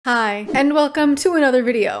Hi, and welcome to another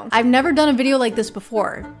video. I've never done a video like this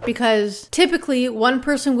before because typically one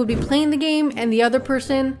person would be playing the game and the other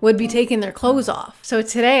person would be taking their clothes off. So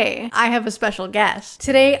today I have a special guest.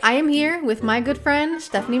 Today I am here with my good friend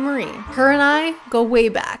Stephanie Marie. Her and I go way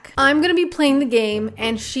back. I'm gonna be playing the game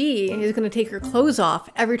and she is gonna take her clothes off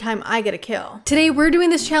every time I get a kill. Today we're doing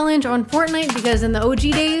this challenge on Fortnite because in the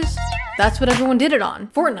OG days, that's what everyone did it on,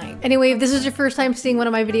 Fortnite. Anyway, if this is your first time seeing one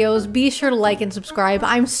of my videos, be sure to like and subscribe.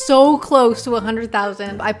 I'm so close to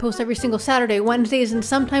 100,000. I post every single Saturday, Wednesdays, and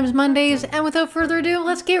sometimes Mondays. And without further ado,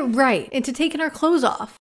 let's get right into taking our clothes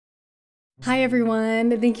off. Hi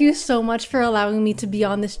everyone, thank you so much for allowing me to be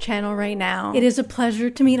on this channel right now. It is a pleasure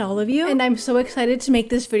to meet all of you, and I'm so excited to make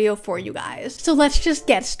this video for you guys. So let's just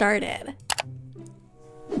get started.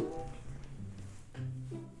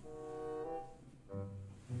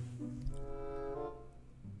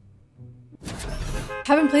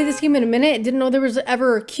 Haven't played this game in a minute, didn't know there was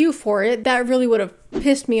ever a queue for it. That really would have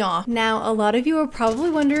pissed me off. Now, a lot of you are probably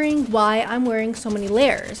wondering why I'm wearing so many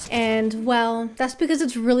layers. And well, that's because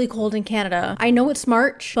it's really cold in Canada. I know it's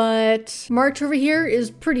March, but March over here is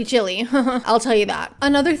pretty chilly. I'll tell you that.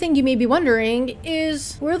 Another thing you may be wondering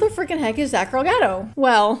is, where the freaking heck is that girl Gatto?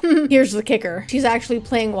 Well, here's the kicker. She's actually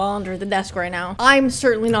playing while under the desk right now. I'm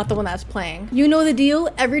certainly not the one that's playing. You know the deal.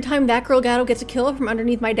 Every time that girl Gatto gets a kill from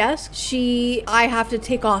underneath my desk, I have to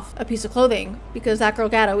take off a piece of clothing because that girl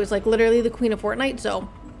Gatto is like literally the queen of Fortnite. So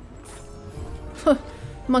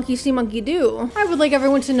monkey see, monkey do. I would like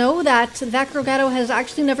everyone to know that girl Gatto has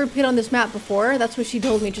actually never played on this map before. That's what she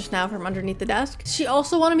told me just now from underneath the desk. She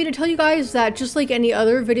also wanted me to tell you guys that just like any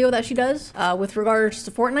other video that she does with regards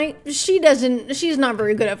to Fortnite, she's not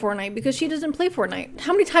very good at Fortnite because she doesn't play Fortnite.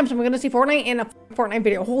 How many times am I gonna say Fortnite in a Fortnite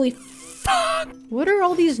video? Holy fuck! What are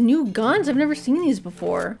all these new guns? I've never seen these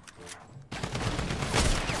before.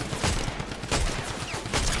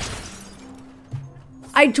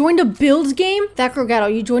 I joined a builds game? That girl Gatto,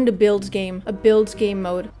 you joined a builds game. A builds game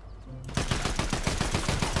mode.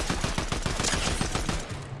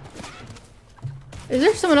 Is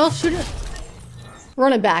there someone else shooting?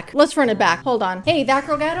 Run it back. Let's run it back. Hold on. Hey, that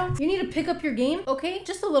girl Gatto, you need to pick up your game, okay?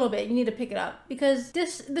 Just a little bit. You need to pick it up because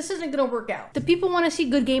this isn't gonna work out. The people want to see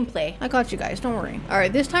good gameplay. I got you guys. Don't worry. All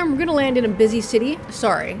right, this time we're gonna land in a busy city.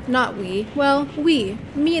 Sorry, not we. Well,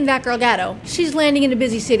 me and that girl Gatto. She's landing in a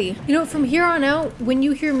busy city. You know, from here on out, when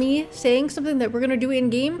you hear me saying something that we're gonna do in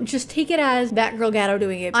game, just take it as that girl Gatto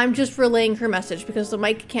doing it. I'm just relaying her message because the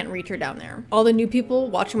mic can't reach her down there. All the new people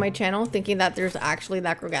watching my channel thinking that there's actually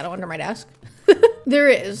that girl Gatto under my desk. There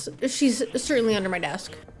is. She's certainly under my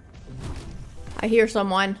desk. I hear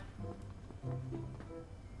someone.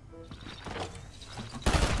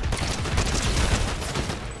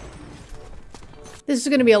 This is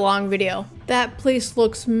gonna be a long video. That place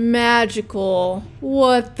looks magical.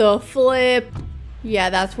 What the flip? Yeah,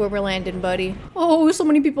 that's where we're landing, buddy. Oh, so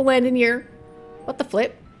many people landing here. What the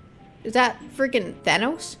flip? Is that freaking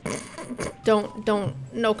Thanos?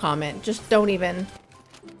 No comment. Just don't even.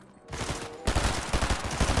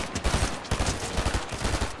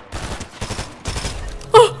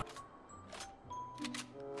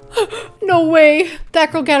 No way.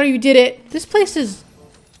 That girl Gatto, you did it. This place is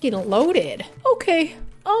getting loaded. Okay.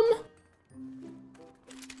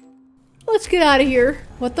 Let's get out of here.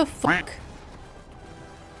 What the fuck?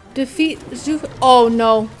 Defeat Zoo. Oh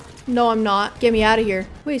no. No, I'm not. Get me out of here.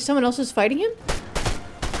 Wait, someone else is fighting him?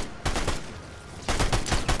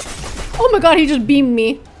 Oh my god, he just beamed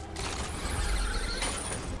me.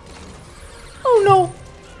 Oh no.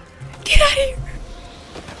 Get out of here.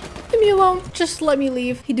 Leave me alone. Just let me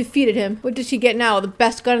leave. He defeated him. What does he get now? The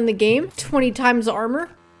best gun in the game? 20 times the armor?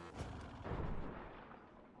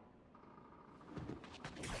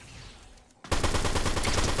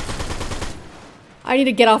 I need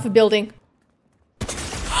to get off a building.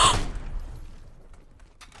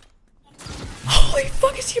 Holy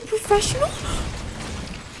fuck, is he a professional?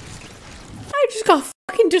 I just got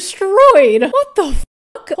fucking destroyed. What the fuck?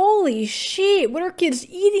 Holy shit, what are kids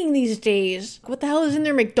eating these days? What the hell is in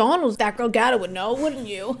their McDonald's? That girl Gatto would know, wouldn't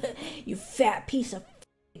you? You fat piece of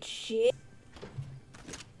shit.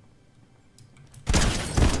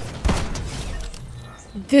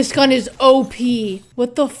 This gun is OP.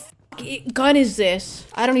 What the gun is this?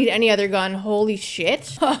 I don't need any other gun. Holy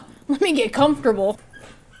shit. Huh, let me get comfortable.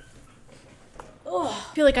 Oh,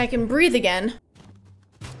 I feel like I can breathe again.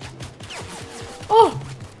 Oh!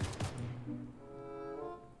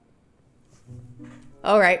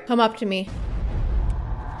 Alright, come up to me.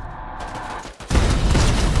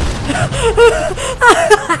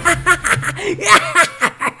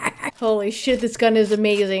 Holy shit, this gun is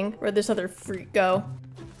amazing. Where'd this other freak go?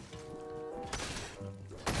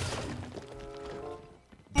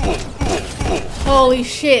 Holy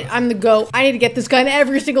shit, I'm the GOAT. I need to get this gun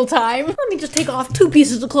every single time. Let me just take off 2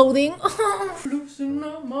 pieces of clothing. Loosen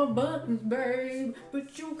up my buttons, babe,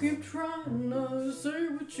 but you keep trying to say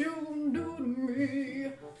what you gonna do to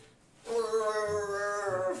me.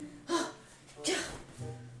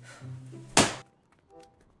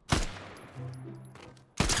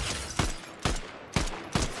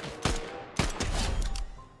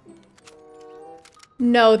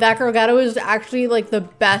 No, that girl Gato is actually like the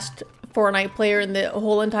best Fortnite player in the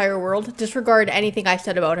whole entire world. Disregard anything I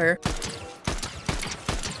said about her.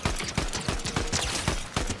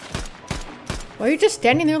 Why are you just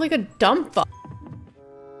standing there like a dumb fuck?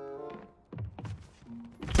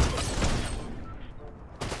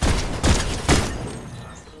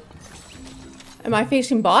 Am I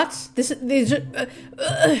facing bots?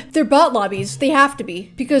 They're bot lobbies. They have to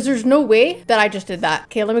be, because there's no way that I just did that.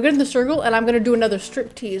 Okay, let me get in the circle and I'm gonna do another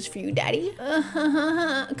strip tease for you, daddy.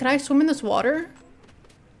 Can I swim in this water?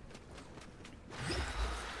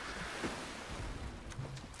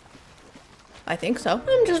 I think so.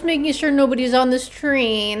 I'm just making sure nobody's on this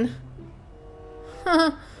train.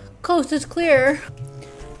 Coast is clear.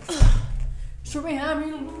 So we have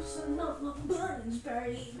me loosen up my buttons,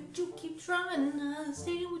 baby. You keep trying to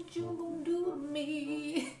say what you gonna do to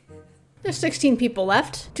me. There's 16 people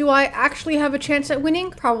left. Do I actually have a chance at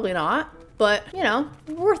winning? Probably not. But, you know,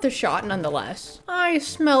 worth a shot nonetheless. I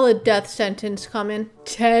smell a death sentence coming.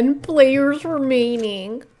 10 players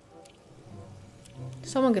remaining.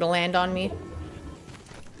 Someone gonna land on me.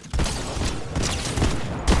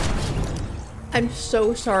 I'm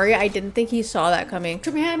so sorry. I didn't think he saw that coming.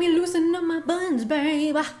 Try me, have me loosen up my buns,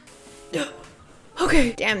 babe.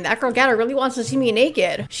 Okay. Damn, that girl Gato really wants to see me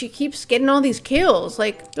naked. She keeps getting all these kills.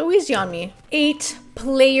 Like, go easy on me. 8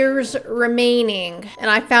 players remaining.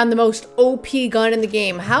 And I found the most OP gun in the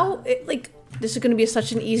game. How, this is gonna be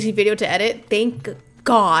such an easy video to edit. Thank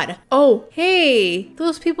God. Oh, hey,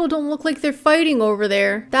 those people don't look like they're fighting over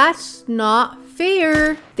there. That's not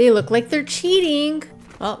fair. They look like they're cheating.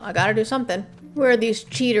 Well, I gotta do something. Where are these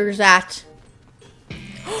cheaters at?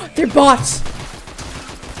 They're bots!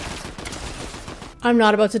 I'm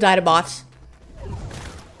not about to die to bots.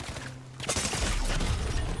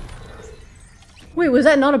 Wait, was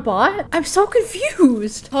that not a bot? I'm so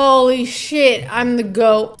confused. Holy shit, I'm the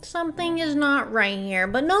GOAT. Something is not right here,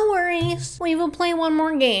 but no worries. We will play one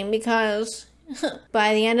more game because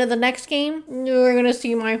by the end of the next game, you're gonna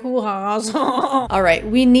see my hoo-ha's. All right,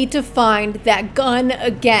 we need to find that gun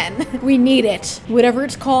again. We need it. Whatever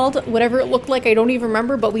it's called, whatever it looked like, I don't even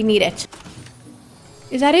remember, but we need it.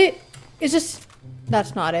 Is that it? Is this?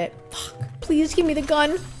 That's not it. Fuck. Please give me the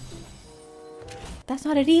gun. That's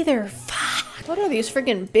not it either. Fuck. What are these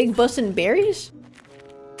freaking big bussin' berries?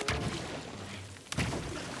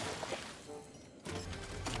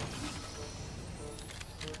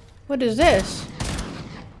 What is this?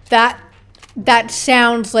 That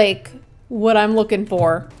sounds like what I'm looking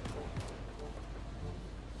for.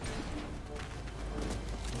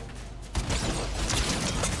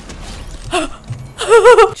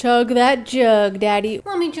 Chug that jug, daddy.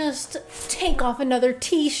 Let me just take off another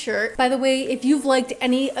t-shirt. By the way, if you've liked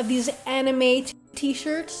any of these anime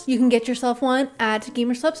t-shirts, you can get yourself one at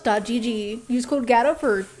gamersubs.gg. Use code GATO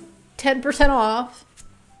for 10% off.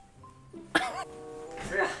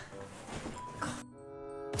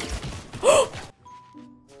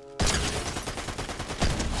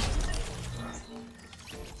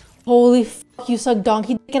 Holy fuck, you suck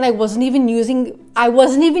donkey dick, and I wasn't even using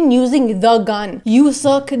the gun. You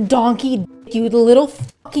suck donkey dick, you little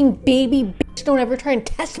fucking baby bitch. Don't ever try and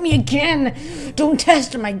test me again. Don't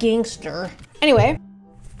test my gangster. Anyway.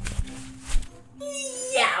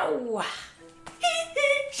 Yow!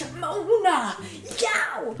 Shimona!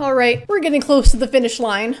 Yow! Alright, we're getting close to the finish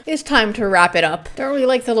line. It's time to wrap it up. Don't really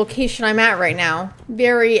like the location I'm at right now.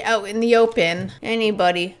 Very out in the open.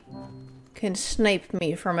 Anybody can snipe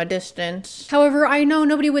me from a distance. However, I know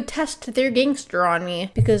nobody would test their gangster on me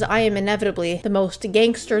because I am inevitably the most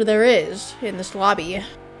gangster there is in this lobby.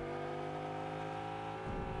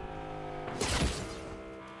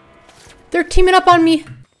 They're teaming up on me.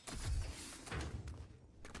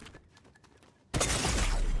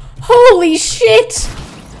 Holy shit!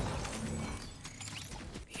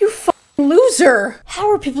 You fucking loser! How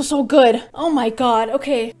are people so good? Oh my god,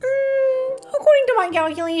 okay. According to my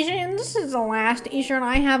calculations, this is the last t-shirt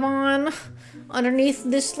I have on. Underneath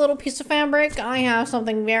this little piece of fabric, I have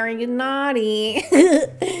something very naughty.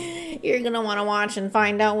 You're gonna wanna watch and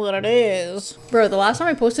find out what it is. Bro, the last time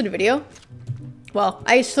I posted a video, well,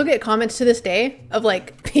 I still get comments to this day of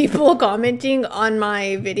like people commenting on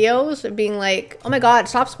my videos being like, oh my god,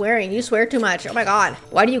 stop swearing, you swear too much. Oh my god,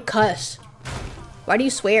 why do you cuss? Why do you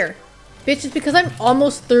swear? Bitch, it's because I'm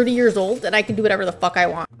almost 30 years old and I can do whatever the fuck I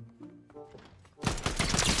want.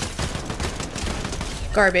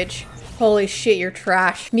 Garbage. Holy shit, you're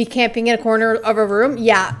trash. Me camping in a corner of a room?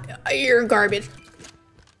 Yeah, you're garbage.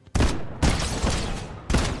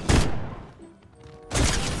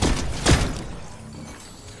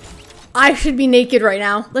 I should be naked right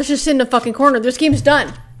now. Let's just sit in the fucking corner. This game's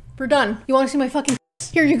done. We're done. You want to see my fucking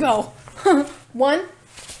Here you go. 1.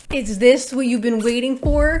 Is this what you've been waiting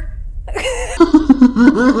for?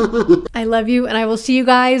 I love you, and I will see you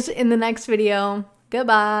guys in the next video.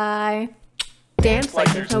 Goodbye. Dance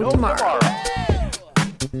like there's no tomorrow.